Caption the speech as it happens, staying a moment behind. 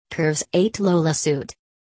Curves8 Lola Suit.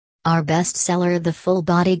 Our bestseller, the full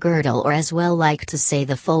body girdle, or as well like to say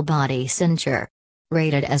the full body cincher.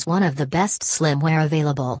 Rated as one of the best slimwear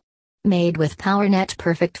available. Made with power net,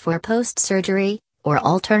 perfect for post-surgery, or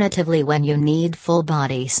alternatively when you need full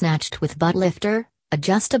body snatched with butt lifter,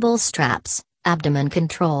 adjustable straps, abdomen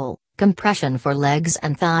control, compression for legs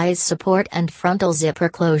and thighs support and frontal zipper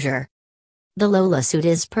closure. The Lola Suit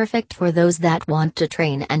is perfect for those that want to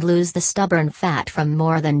train and lose the stubborn fat from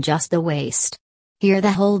more than just the waist. Here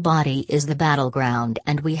the whole body is the battleground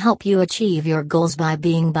and we help you achieve your goals by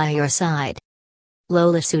being by your side.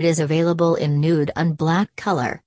 Lola Suit is available in nude and black color.